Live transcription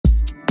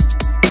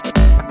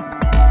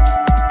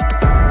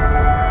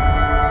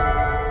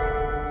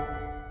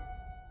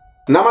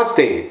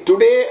Namaste.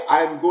 Today I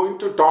am going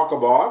to talk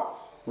about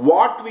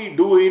what we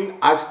do in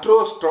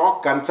astro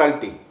stock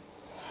consulting.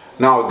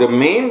 Now, the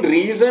main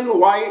reason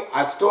why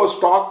astro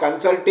stock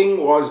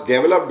consulting was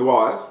developed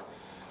was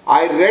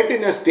I read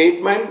in a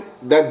statement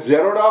that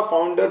Zerodha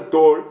founder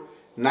told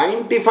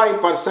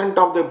 95%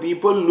 of the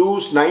people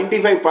lose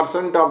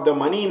 95% of the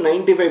money,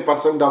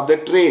 95% of the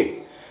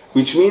trade,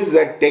 which means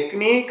that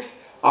techniques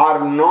are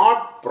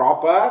not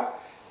proper,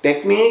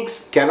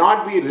 techniques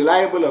cannot be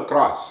reliable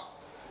across.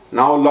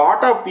 Now, a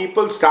lot of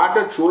people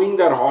started showing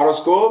their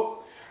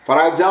horoscope.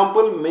 For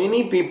example,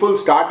 many people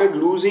started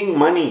losing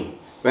money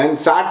when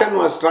Saturn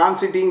was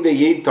transiting the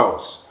 8th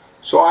house.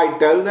 So I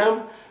tell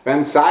them,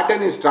 when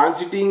Saturn is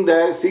transiting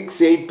the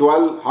 6, 8,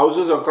 12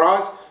 houses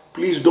across,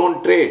 please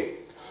don't trade.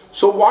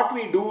 So what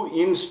we do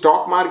in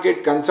stock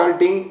market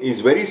consulting is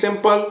very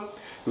simple.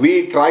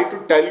 We try to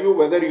tell you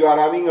whether you are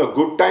having a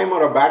good time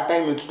or a bad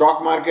time in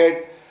stock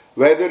market,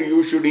 whether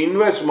you should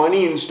invest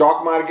money in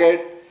stock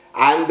market,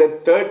 and the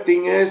third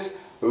thing is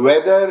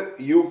whether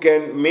you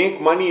can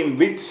make money in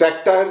which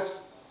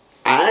sectors,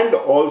 and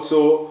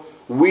also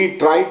we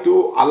try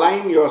to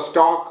align your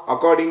stock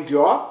according to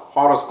your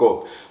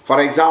horoscope.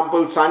 For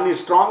example, Sun is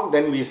strong,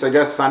 then we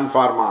suggest Sun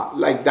Pharma,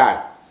 like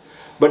that.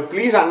 But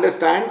please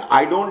understand,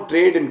 I don't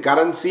trade in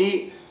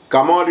currency,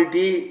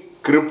 commodity,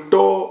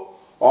 crypto,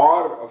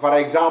 or for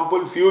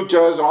example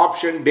futures,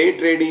 option, day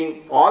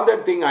trading, all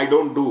that thing I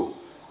don't do.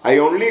 I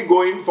only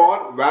go in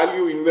for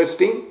value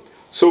investing.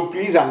 So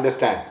please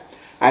understand.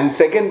 And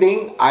second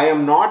thing, I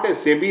am not a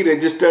SEBI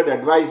registered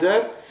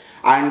advisor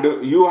and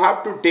you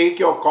have to take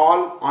your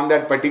call on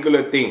that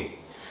particular thing.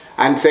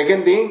 And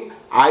second thing,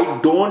 I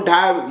don't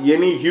have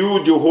any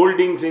huge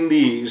holdings in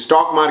the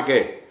stock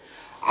market.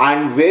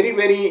 And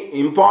very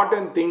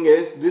important thing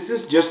is, this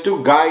is just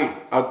to guide,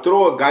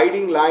 throw a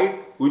guiding light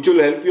which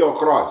will help you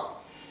across.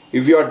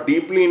 If you are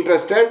deeply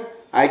interested,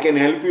 I can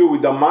help you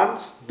with the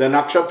months, the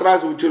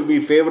nakshatras which will be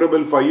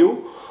favorable for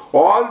you.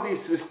 All these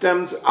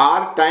systems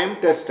are time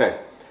tested.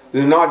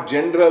 This is not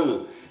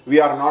general. We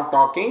are not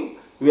talking.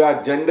 We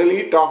are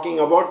generally talking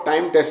about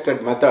time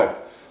tested method.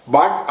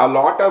 But a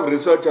lot of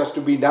research has to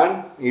be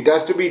done. It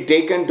has to be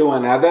taken to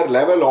another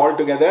level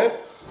altogether.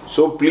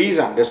 So please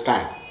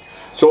understand.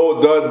 So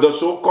the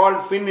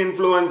so-called fin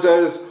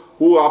influencers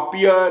who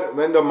appear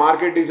when the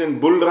market is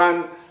in bull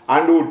run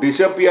and who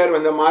disappear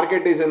when the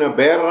market is in a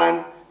bear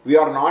run, we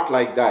are not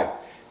like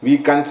that. We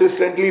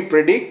consistently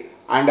predict.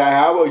 And I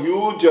have a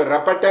huge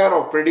repertoire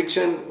of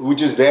prediction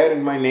which is there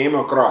in my name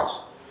across.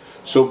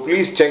 So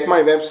please check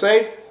my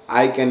website.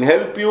 I can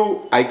help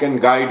you. I can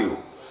guide you.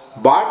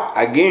 But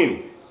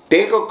again,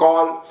 take a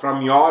call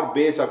from your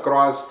base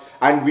across,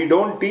 and we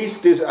don't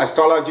teach this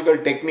astrological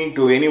technique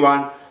to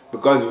anyone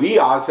because we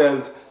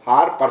ourselves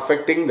are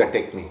perfecting the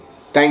technique.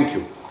 Thank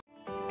you.